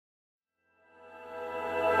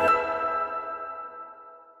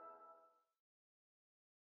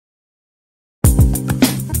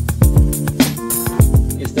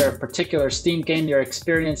particular Steam game you're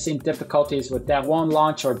experiencing difficulties with that won't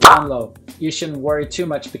launch or download, you shouldn't worry too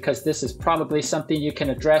much because this is probably something you can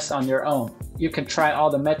address on your own. You can try all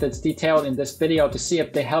the methods detailed in this video to see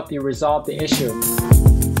if they help you resolve the issue.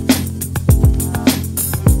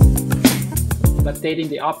 Updating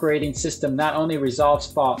the operating system not only resolves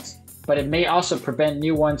faults, but it may also prevent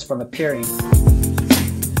new ones from appearing.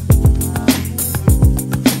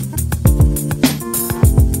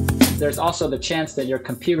 There's also the chance that your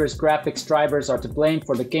computer's graphics drivers are to blame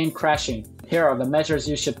for the game crashing. Here are the measures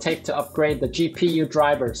you should take to upgrade the GPU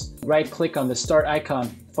drivers. Right-click on the Start icon.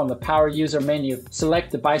 From the Power User menu,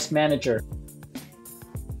 select Device Manager.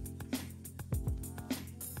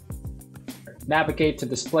 Navigate to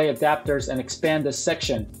Display Adapters and expand this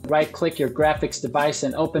section. Right-click your graphics device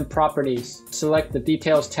and open Properties. Select the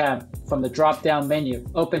Details tab. From the drop-down menu,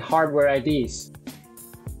 open Hardware IDs.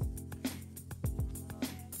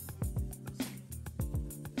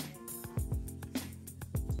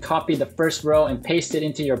 Copy the first row and paste it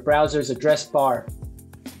into your browser's address bar.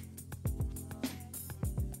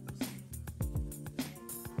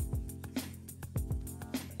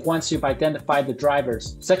 Once you've identified the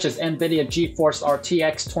drivers, such as NVIDIA GeForce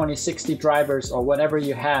RTX 2060 drivers or whatever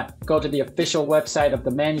you have, go to the official website of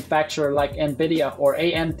the manufacturer like NVIDIA or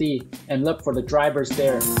AMD and look for the drivers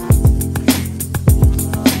there.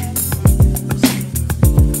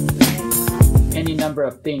 Any number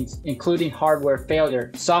of things, including hardware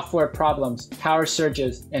failure, software problems, power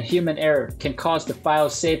surges, and human error can cause the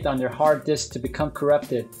files saved on your hard disk to become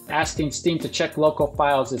corrupted. Asking Steam to check local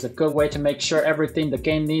files is a good way to make sure everything the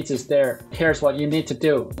game needs is there. Here's what you need to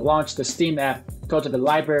do. Launch the Steam app, go to the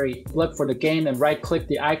library, look for the game and right-click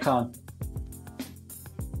the icon.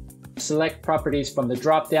 Select Properties from the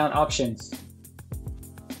drop-down options.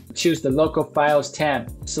 Choose the Local Files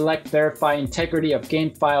tab. Select Verify Integrity of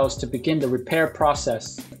Game Files to begin the repair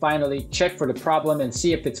process. Finally, check for the problem and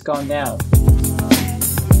see if it's gone now.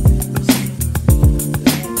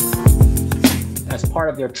 As part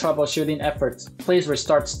of your troubleshooting efforts, please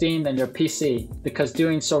restart Steam and your PC, because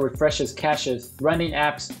doing so refreshes caches, running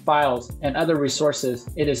apps, files, and other resources.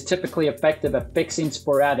 It is typically effective at fixing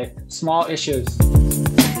sporadic, small issues.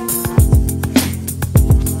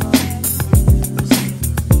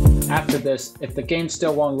 After this, if the game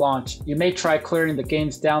still won't launch, you may try clearing the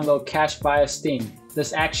game's download cache via Steam.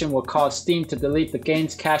 This action will cause Steam to delete the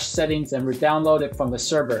game's cache settings and re-download it from the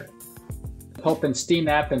server. Open Steam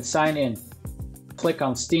app and sign in. Click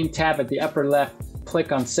on Steam tab at the upper left.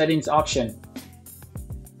 Click on Settings option.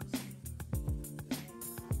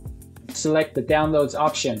 Select the Downloads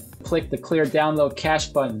option. Click the Clear Download Cache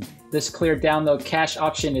button. This Clear Download Cache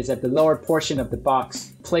option is at the lower portion of the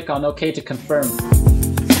box. Click on OK to confirm.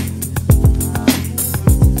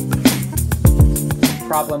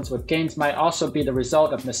 Problems with games might also be the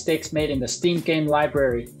result of mistakes made in the Steam game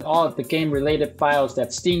library. All of the game-related files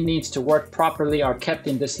that Steam needs to work properly are kept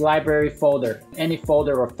in this library folder. Any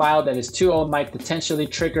folder or file that is too old might potentially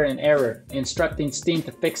trigger an error. Instructing Steam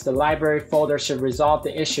to fix the library folder should resolve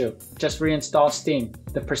the issue. Just reinstall Steam.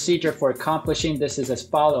 The procedure for accomplishing this is as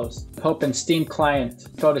follows. Open Steam Client.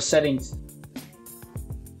 Go to Settings.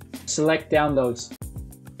 Select Downloads.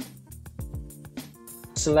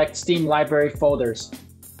 Select Steam Library Folders.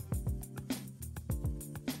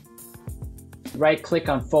 Right-click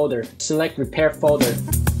on Folder. Select Repair Folder.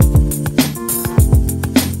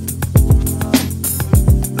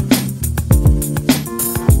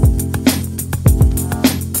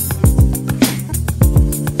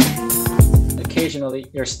 Occasionally,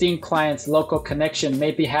 your Steam client's local connection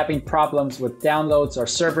may be having problems with downloads or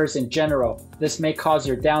servers in general. This may cause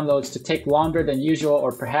your downloads to take longer than usual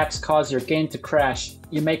or perhaps cause your game to crash.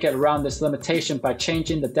 You may get around this limitation by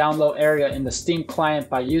changing the download area in the Steam client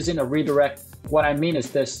by using a redirect. What I mean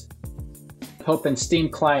is this. Open Steam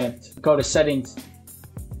Client. Go to Settings.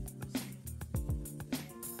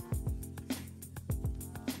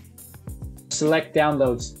 Select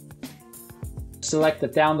Downloads. Select the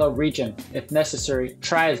download region. If necessary,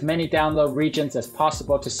 try as many download regions as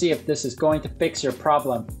possible to see if this is going to fix your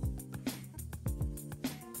problem.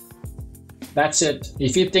 That's it.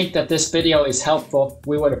 If you think that this video is helpful,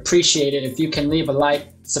 we would appreciate it if you can leave a like,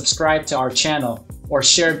 subscribe to our channel, or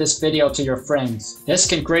share this video to your friends. This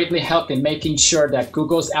can greatly help in making sure that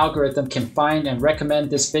Google's algorithm can find and recommend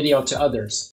this video to others.